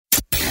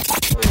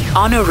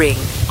honoring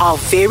our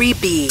very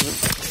being,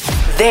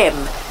 them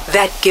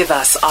that give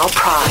us our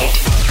pride,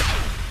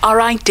 our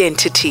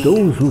identity.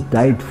 Those who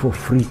died for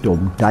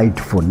freedom died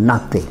for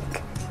nothing.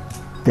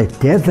 The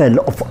devil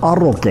of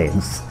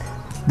arrogance,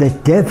 the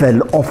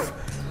devil of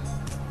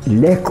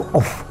lack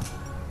of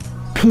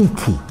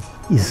pity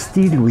is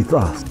still with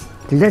us.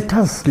 Let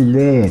us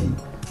learn,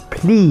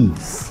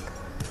 please.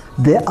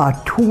 There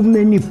are too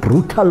many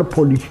brutal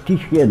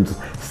politicians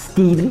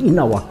still in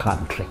our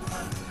country.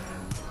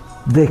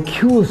 The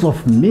queues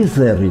of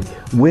misery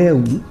where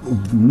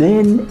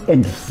men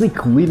and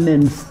sick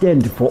women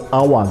stand for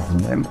hours,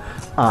 ma'am,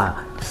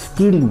 are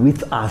still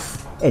with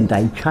us, and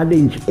I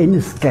challenge any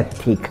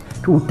skeptic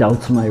who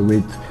doubts my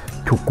words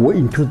to go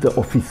into the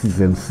offices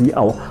and see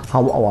how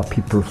our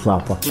people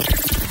suffer.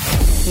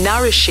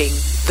 Nourishing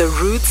the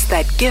roots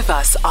that give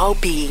us our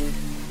being,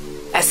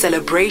 a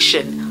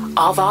celebration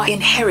of our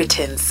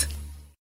inheritance